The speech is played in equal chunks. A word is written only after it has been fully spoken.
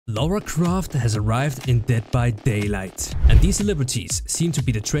Lara Croft has arrived in Dead by Daylight, and these celebrities seem to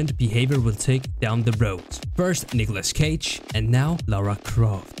be the trend behavior will take down the road. First Nicolas Cage, and now Lara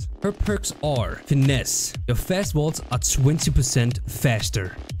Croft. Her perks are Finesse. Your fast vaults are 20%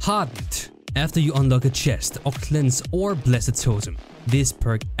 faster. Hardened. After you unlock a chest or cleanse or bless a totem, this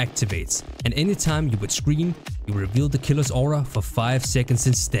perk activates, and anytime you would scream, you reveal the killer's aura for 5 seconds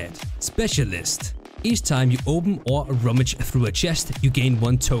instead. Specialist. Each time you open or rummage through a chest, you gain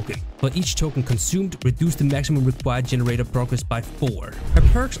 1 token. For each token consumed, reduce the maximum required generator progress by 4. Her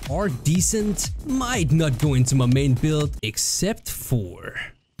perks are decent, might not go into my main build, except for...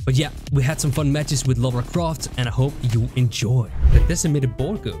 But yeah, we had some fun matches with Lara Croft, and I hope you enjoy. The decimated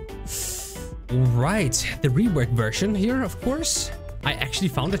board go. Alright, the reworked version here, of course. I actually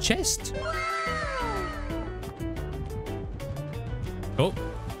found a chest. Oh.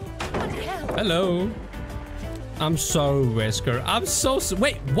 Hello. I'm sorry, Wesker. I'm so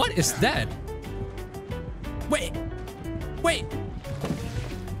wait, what is that? Wait.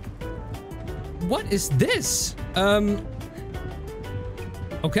 What is this?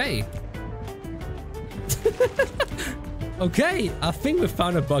 Okay. Okay, I think we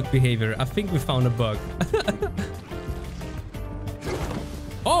found a bug behavior. I think we found a bug.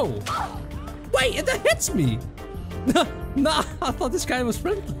 Oh! Wait, that hits me! Nah, I thought this guy was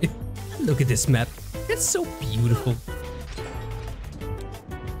friendly. Look at this map. It's so beautiful.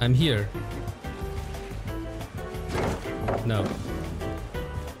 I'm here. No.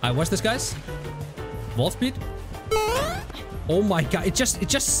 Alright, watch this, guys. Vault speed. Oh my god, it just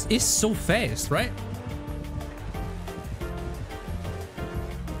is so fast, right?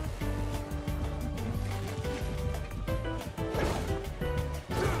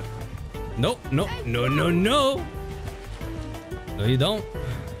 No. No, you don't.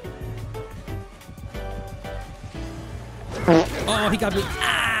 Oh, he got me.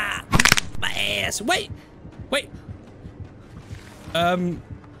 Ah! My ass. Wait.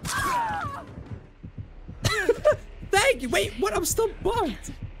 Thank you. Wait, what? I'm still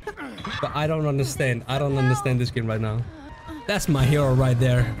bugged. But I don't understand. I don't understand this game right now. That's my hero right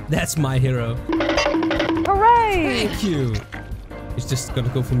there. That's my hero. Hooray! Thank you. He's just gonna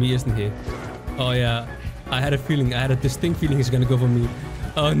go for me, isn't he? Oh yeah. I had a distinct feeling he's gonna go for me.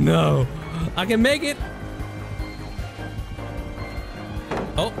 Oh no. I can make it.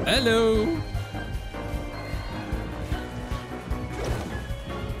 Oh, hello.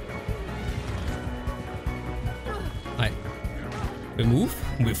 Alright. We move.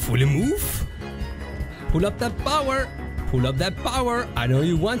 We fully move. Pull up that power. Pull up that power. I know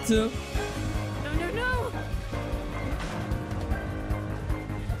you want to. No.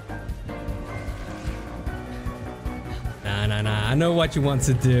 Nah. I know what you want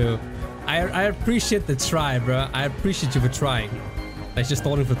to do. I appreciate the try, bro. I appreciate you for trying. It's just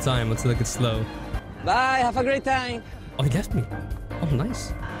stalling for time until it gets slow. Bye, have a great time. Oh, he left me. Oh,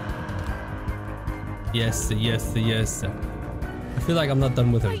 nice. Yes. I feel like I'm not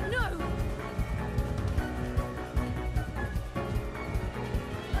done with him. Wait, no.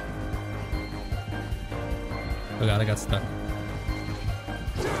 Oh god, I got stuck.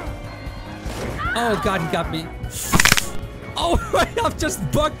 Oh god, he got me. Oh, wait, I'm just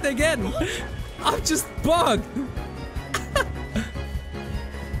bugged again. I'm just bugged.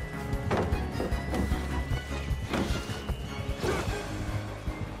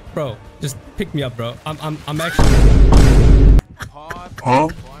 Bro, just pick me up, bro. I'm actually. Huh?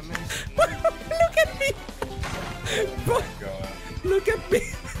 Look at me. Bro, look at me.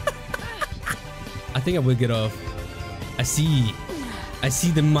 I think I will get off. I see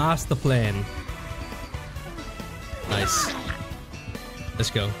the master plan. Nice. Let's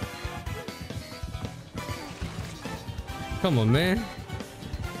go. Come on, man.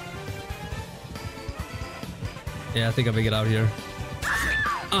 Yeah, I think I will get out here.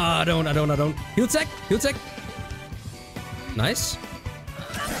 I don't. Heal tech. Nice.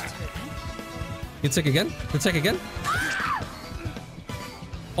 Heal tech again.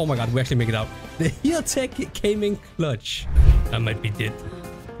 Oh my god, we actually make it out. The heal tech came in clutch. I might be dead.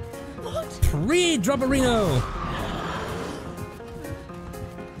 What? 3 Dropperino.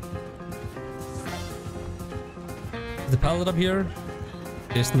 The pallet up here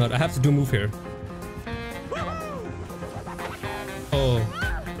is not. I have to do a move here.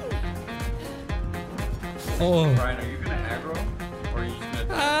 Oh. Brian, are you gonna aggro? Or are you just gonna...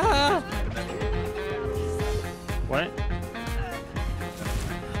 Ah. What?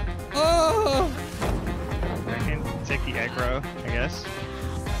 Oh. I can take the aggro, I guess.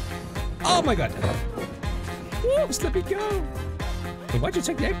 Oh my god. Woo, let me go. But why'd you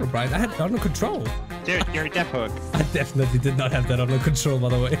take the aggro, Brian? I had it under control. Dude, you're a death hook. I definitely did not have that under control, by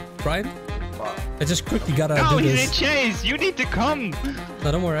the way. Brian? I just quickly gotta No, do he's this. in chase. You need to come.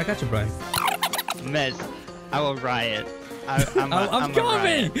 No, don't worry, I got you, Brian. Mess. I will riot. I'm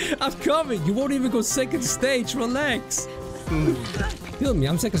coming! I'm coming! You won't even go second stage, relax! Kill me,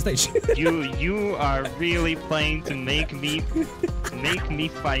 I'm second stage. You are really playing to make me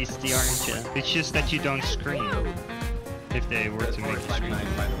feisty, aren't you? It's just that you don't scream. If they were to make you scream.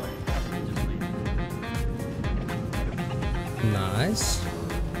 Nice.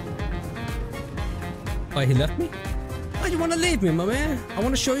 Oh, he left me? Why do you want to leave me, my man? I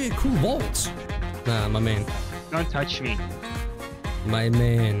want to show you a cool vault. Nah, my man. Don't touch me. My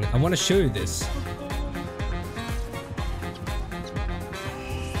man. I want to show you this.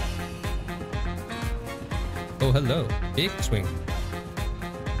 Oh, hello. Big swing.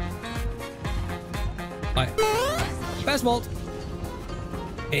 Bye. Fast vault.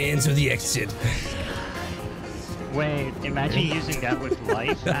 Into the exit. Wait, imagine using that with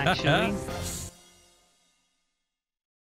life, actually.